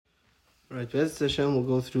All right, Bez Hashem will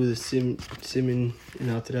go through the simin in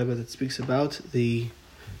Alter Rebbe that speaks about the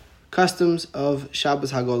customs of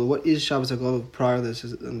Shabbos Haggadah. What is Shabbos Haggadah? Prior, let's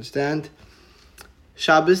understand.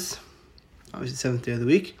 Shabbos, obviously the seventh day of the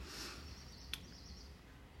week,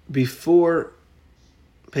 before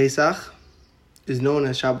Pesach, is known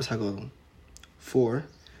as Shabbos Haggadah. The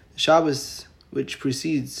Shabbos which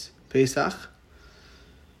precedes Pesach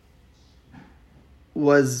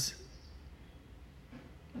was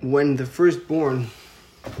when the firstborn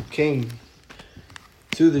came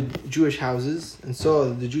to the Jewish houses and saw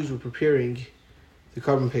that the Jews were preparing the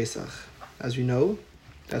Korban Pesach. As we know,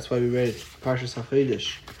 that's why we read Parshas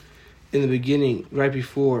HaChodesh in the beginning, right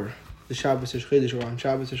before the Shabbos HaChodesh, or on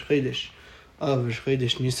Shabbos HaChodesh of Rosh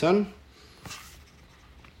Chodesh Nisan,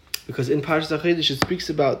 because in Parshas HaChodesh it speaks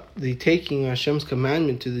about the taking of Hashem's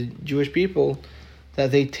commandment to the Jewish people that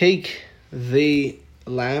they take the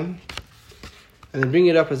lamb and then bring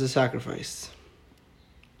it up as a sacrifice.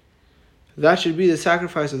 That should be the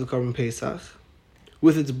sacrifice of the Korban Pesach.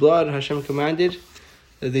 With its blood, Hashem commanded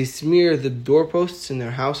that they smear the doorposts in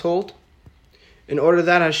their household, in order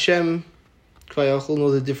that Hashem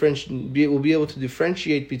will be able to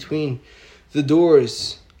differentiate between the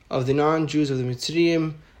doors of the non-Jews of the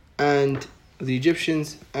Mitzrayim and the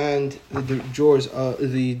Egyptians and the doors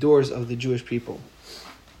of the Jewish people.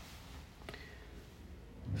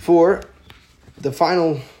 For the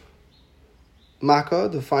final Makkah,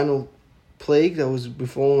 the final plague that was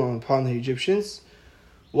befallen upon the Egyptians,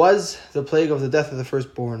 was the plague of the death of the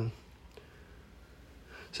firstborn.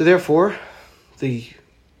 So therefore, the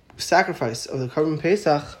sacrifice of the Korban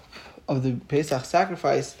Pesach, of the Pesach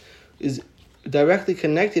sacrifice, is directly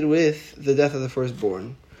connected with the death of the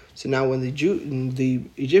firstborn. So now when the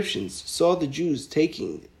Egyptians saw the Jews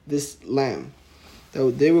taking this lamb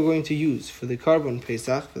that they were going to use for the Korban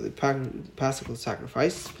Pesach, for the Paschal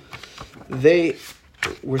sacrifice, they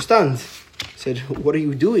were stunned. Said, "What are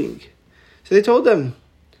you doing?" So they told them,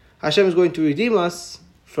 Hashem is going to redeem us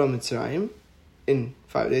from Mitzrayim in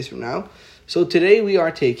 5 days from now. So today we are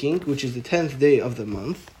taking, which is the 10th day of the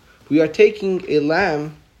month, we are taking a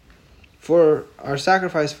lamb for our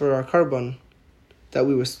sacrifice for our Korban,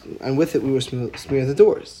 and with it we will smear the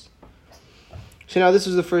doors. So now this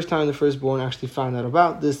was the first time the firstborn actually found out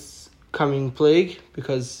about this coming plague,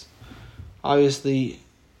 because obviously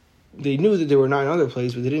they knew that there were 9 other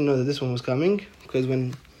plagues, but they didn't know that this one was coming, because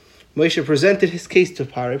when Moshe presented his case to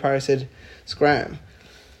Paro said, "Scram."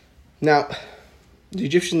 Now, the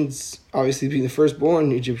Egyptians, obviously being the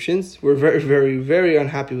firstborn Egyptians, were very, very, very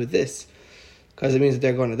unhappy with this, because it means that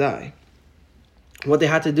they're going to die. What they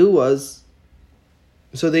had to do was,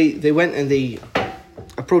 so they went and they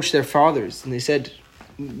approached their fathers, and they said,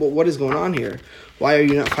 "What is going on here? Why are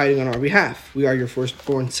you not fighting on our behalf? We are your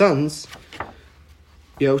firstborn sons.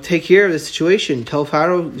 Take care of the situation. Tell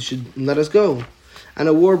Pharaoh you should let us go." And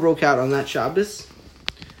a war broke out on that Shabbos,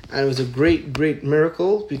 and it was a great, great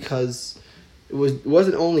miracle, because it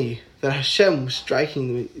wasn't only that Hashem was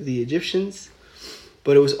striking the Egyptians,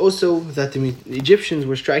 but it was also that the Egyptians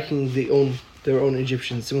were striking their own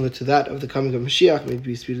Egyptians, similar to that of the coming of Mashiach,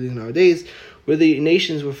 maybe speedily in our days, where the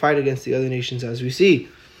nations will fight against the other nations, as we see.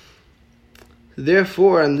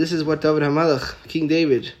 Therefore, and this is what David HaMelech, King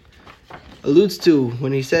David, alludes to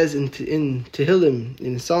when he says in Tehillim,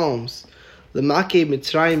 in Psalms, L'makeh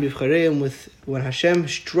Mitzrayim b'vchareim, when Hashem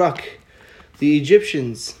struck the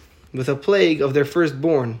Egyptians with a plague of their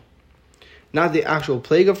firstborn. Not the actual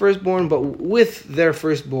plague of firstborn, but with their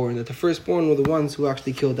firstborn, that the firstborn were the ones who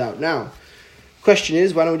actually killed out. Now, question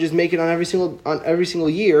is, why don't we just make it on every single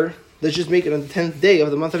year? Let's just make it on the 10th day of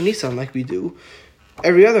the month of Nisan, like we do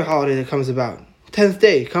every other holiday that comes about. 10th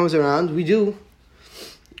day comes around, we do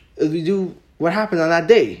what happened on that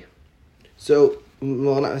day. So,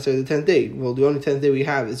 well, not necessarily the 10th day. Well, the only 10th day we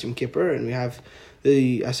have is Yom Kippur, and we have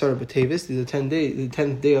the Asar B'Tevis, the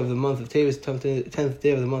 10th day of the month of Tevis, 10th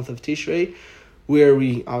day of the month of Tishrei, where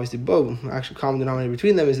we obviously actually common denominator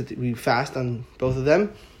between them is that we fast on both of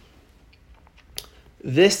them.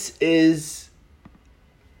 This is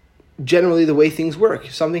generally the way things work.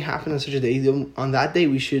 If something happened on such a day, on that day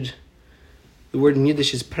the word in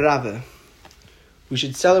Yiddish is parave. We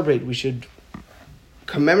should celebrate, we should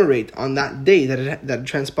commemorate on that day that it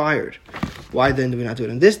transpired. Why then do we not do it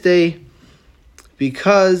on this day?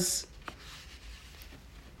 Because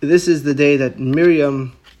this is the day that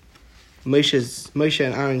Miriam, Moshe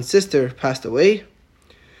and Aaron's sister, passed away,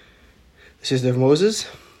 the sister of Moses.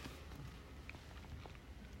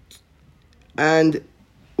 And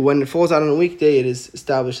when it falls out on a weekday, it is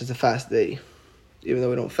established as a fast day. Even though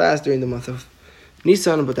we don't fast during the month of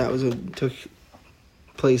Nisan, but that took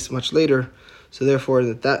place much later. So therefore,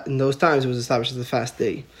 that in those times it was established as a fast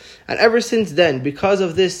day. And ever since then, because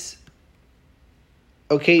of this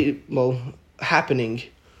happening,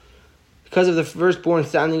 because of the firstborn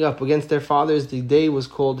standing up against their fathers, the day was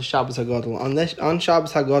called Shabbos HaGadol. On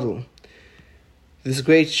Shabbos HaGadol, this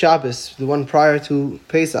great Shabbos, the one prior to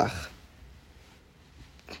Pesach,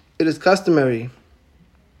 it is customary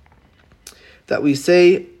that we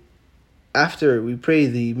say, after we pray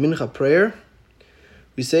the Mincha prayer,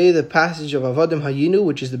 we say the passage of Avodim Hayinu,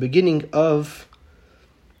 which is the beginning of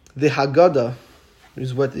the Haggadah, which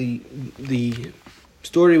is what the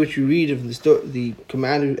story which we read of the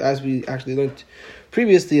command, as we actually learned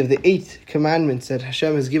previously, of the 8 commandments that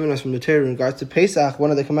Hashem has given us from the Torah in regards to Pesach.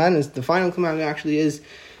 One of the commandments, the final commandment actually, is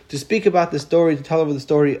to speak about the story, to tell over the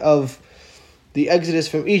story of the Exodus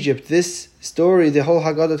from Egypt. This story, the whole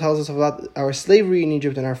Haggadah, tells us about our slavery in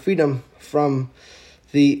Egypt and our freedom from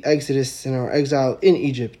the Exodus and our exile in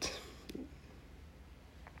Egypt.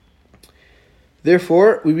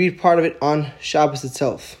 Therefore, we read part of it on Shabbos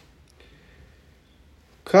itself.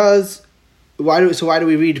 Why do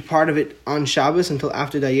we read part of it on Shabbos until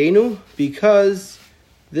after Dayenu? Because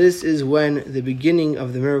this is when the beginning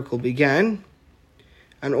of the miracle began,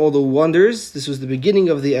 and all the wonders. This was the beginning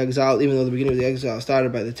of the exile, even though the beginning of the exile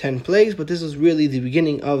started by the 10 plagues, but this was really the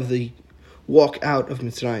beginning of the walk out of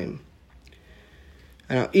Mitzrayim.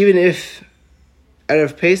 And now, even if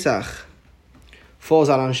Erev Pesach falls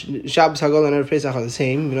out on Shabbos HaGadol and Erev Pesach are the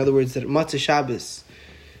same, in other words, that Matzah Shabbos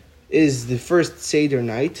is the first Seder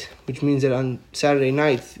night, which means that on Saturday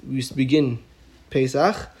night we begin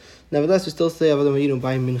Pesach. Nevertheless, we still say Avodim Hayinu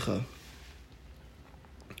by Mincha.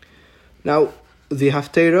 Now, the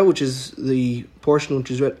Haftarah, which is the portion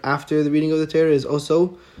which is read after the reading of the Torah, is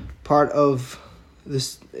also part of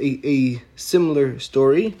this a similar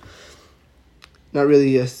story. Not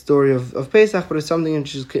really a story of Pesach, but it's something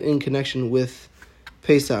which is in connection with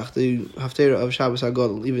Pesach, the Haftarah of Shabbos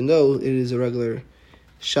HaGadol, even though it is a regular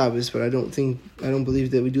Shabbos, but I don't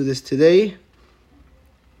believe that we do this today.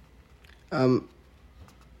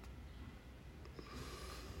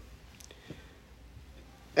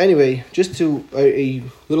 Anyway, just to a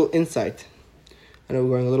little insight. I know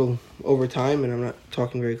we're going a little over time, and I'm not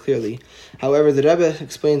talking very clearly. However, the Rebbe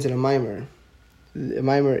explains in a Maimer. A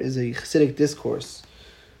Maimer is a Chassidic discourse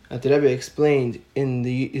that the Rebbe explained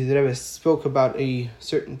the Rebbe spoke about a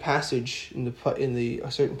certain passage in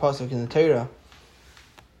a certain pasuk in the Torah.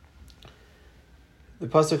 The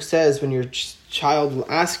pasuk says, when your child will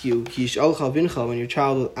ask you, Ki yis'alcha bincha, when your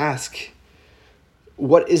child will ask,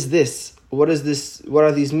 what is this? What is this? What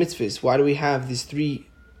are these mitzvahs? Why do we have these 3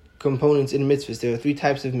 components in mitzvahs? There are 3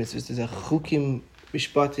 types of mitzvahs. There's a chukim,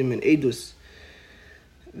 mishpatim, and edus.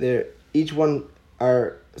 Each one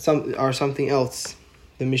are something else.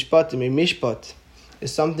 The mishpatim, a mishpat,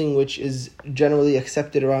 is something which is generally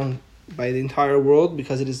accepted around by the entire world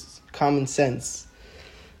because it is common sense.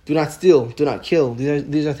 Do not steal, do not kill.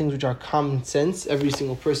 These are things which are common sense. Every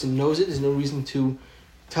single person knows it. There's no reason to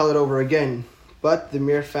tell it over again. But the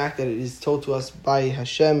mere fact that it is told to us by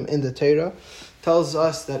Hashem in the Torah tells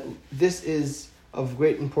us that this is of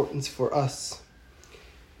great importance for us.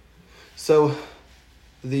 So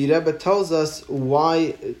the Rebbe tells us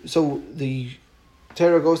why. So the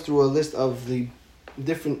Torah goes through a list of the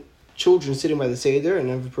different children sitting by the Seder, and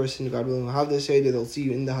every person, God willing, will have their Seder. They'll see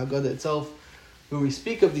you in the Haggadah itself, where we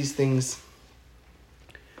speak of these things.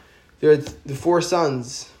 There are the 4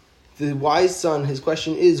 sons. The wise son, his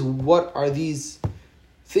question is, what are these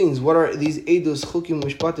things? What are these edus, chukim,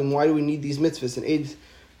 mishpatim? Why do we need these mitzvahs? And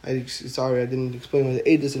I didn't explain what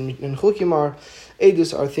the edus and chukim are.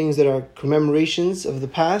 Edus are things that are commemorations of the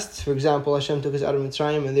past. For example, Hashem took us out of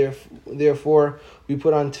Mitzrayim, and therefore we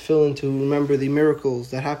put on tefillin to remember the miracles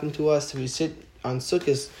that happened to us. We sit on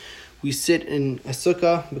Sukkot. We sit in a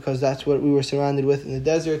sukkah because that's what we were surrounded with in the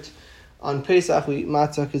desert. On Pesach, we eat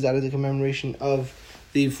matzah because that is a commemoration of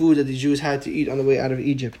the food that the Jews had to eat on the way out of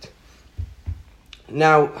Egypt.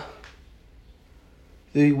 Now,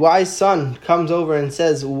 the wise son comes over and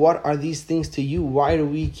says, what are these things to you? Why do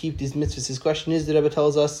we keep these mitzvahs? His question is, the Rebbe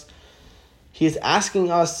tells us, he is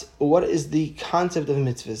asking us, what is the concept of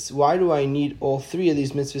mitzvahs? Why do I need all 3 of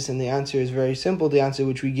these mitzvahs? And the answer is very simple. The answer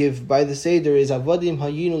which we give by the Seder is, Avodim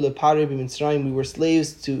hayinu lepare b'Mitzrayim. We were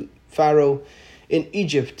slaves to Pharaoh in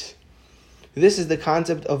Egypt. This is the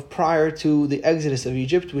concept of prior to the exodus of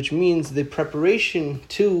Egypt, which means the preparation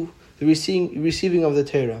to the receiving of the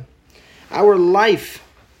Torah. Our life,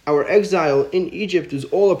 our exile in Egypt was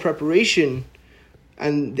all a preparation,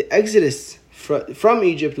 and the exodus from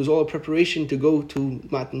Egypt was all a preparation to go to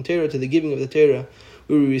Matan Torah, to the giving of the Torah,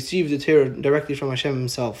 where we receive the Torah directly from Hashem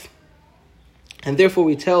himself. And therefore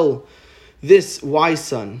we tell this wise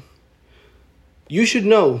son, you should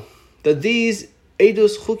know that these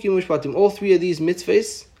Eidos, Chukim, Mishpatim, all three of these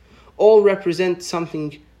mitzvahs, all represent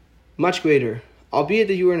something much greater. Albeit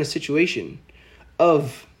that you are in a situation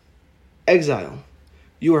of exile,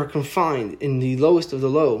 you are confined in the lowest of the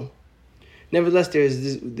low. Nevertheless,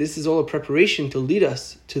 this is all a preparation to lead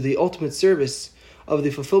us to the ultimate service of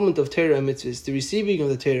the fulfillment of Torah and mitzvahs, the receiving of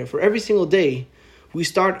the Torah. For every single day, we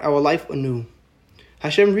start our life anew.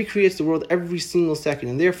 Hashem recreates the world every single second,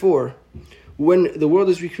 and therefore, when the world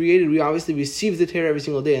is recreated, we obviously receive the Torah every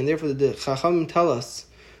single day, and therefore the Chachamim tell us,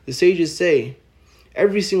 the sages say,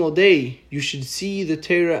 every single day you should see the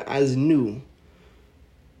Torah as new.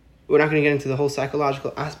 We're not going to get into the whole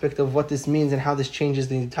psychological aspect of what this means and how this changes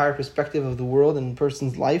the entire perspective of the world and a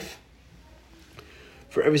person's life.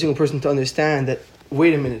 For every single person to understand that,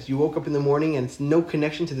 wait a minute, you woke up in the morning and it's no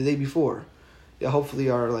connection to the day before. Yeah, hopefully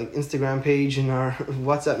our Instagram page and our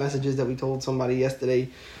WhatsApp messages that we told somebody yesterday,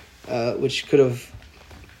 which could have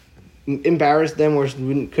embarrassed them or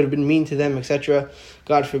could have been mean to them, etc.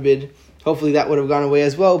 God forbid. Hopefully that would have gone away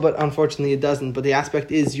as well, but unfortunately it doesn't. But the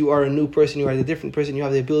aspect is, you are a new person, you are a different person, you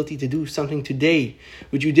have the ability to do something today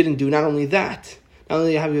which you didn't do. Not only that, not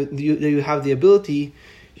only you have the ability,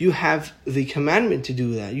 you have the commandment to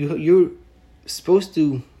do that. You're supposed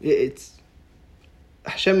to,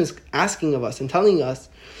 Hashem is asking of us and telling us,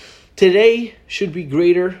 today should be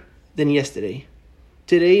greater than yesterday.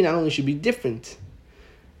 Today not only should be different,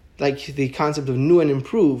 like the concept of new and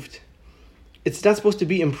improved. It's not supposed to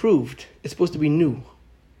be improved. It's supposed to be new.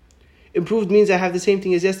 Improved means I have the same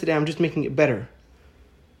thing as yesterday, I'm just making it better.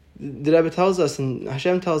 The Rebbe tells us, and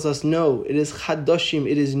Hashem tells us, no, it is chadoshim,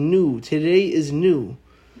 it is new. Today is new.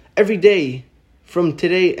 Every day from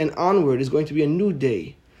today and onward is going to be a new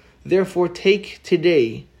day. Therefore, take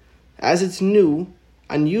today as it's new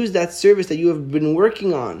and use that service that you have been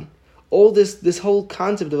working on. All this whole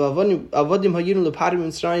concept of avadim hayinu leparim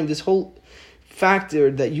Mitzrayim, this whole factor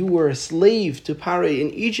that you were a slave to Paroi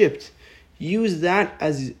in Egypt, use that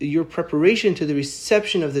as your preparation to the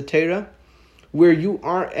reception of the Torah, where you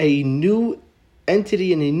are a new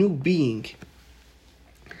entity and a new being.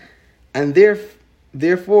 And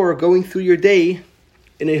therefore going through your day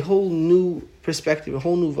in a whole new perspective, a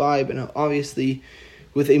whole new vibe, and obviously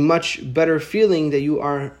with a much better feeling that you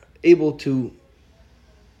are able to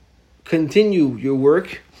continue your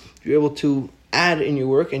work, you're able to add in your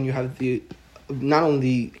work, and you have not only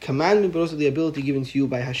the commandment, but also the ability given to you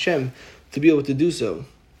by Hashem to be able to do so.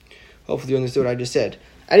 Hopefully you understood what I just said.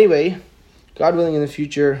 Anyway, God willing, in the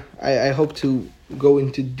future, I hope to go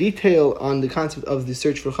into detail on the concept of the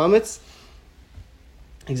search for chametz,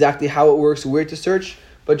 exactly how it works, where to search.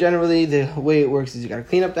 But generally, the way it works is you got to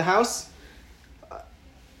clean up the house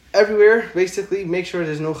everywhere. Basically, make sure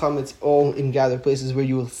there's no chametz all in gathered places where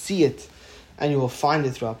you will see it and you will find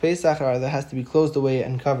it throughout Pesach, or that has to be closed away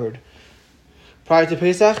and covered. Prior to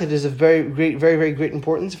Pesach, it is of very, very great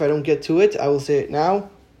importance. If I don't get to it, I will say it now,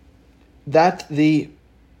 that the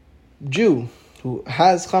Jew who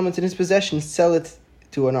has chametz in his possession sell it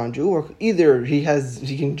to a non-Jew, or either he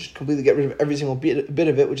can just completely get rid of every single bit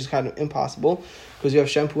of it, which is kind of impossible, because you have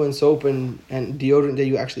shampoo and soap and deodorant that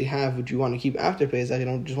you actually have, which you want to keep after Pesach. You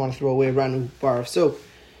don't just want to throw away a brand new bar of soap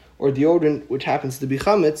or deodorant, which happens to be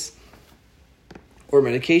chametz, or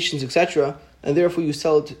medications, etc., and therefore you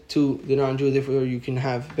sell it to the non-Jew, therefore you can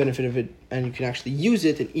have benefit of it, and you can actually use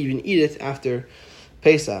it and even eat it after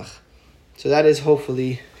Pesach. So that is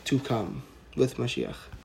hopefully to come with Mashiach.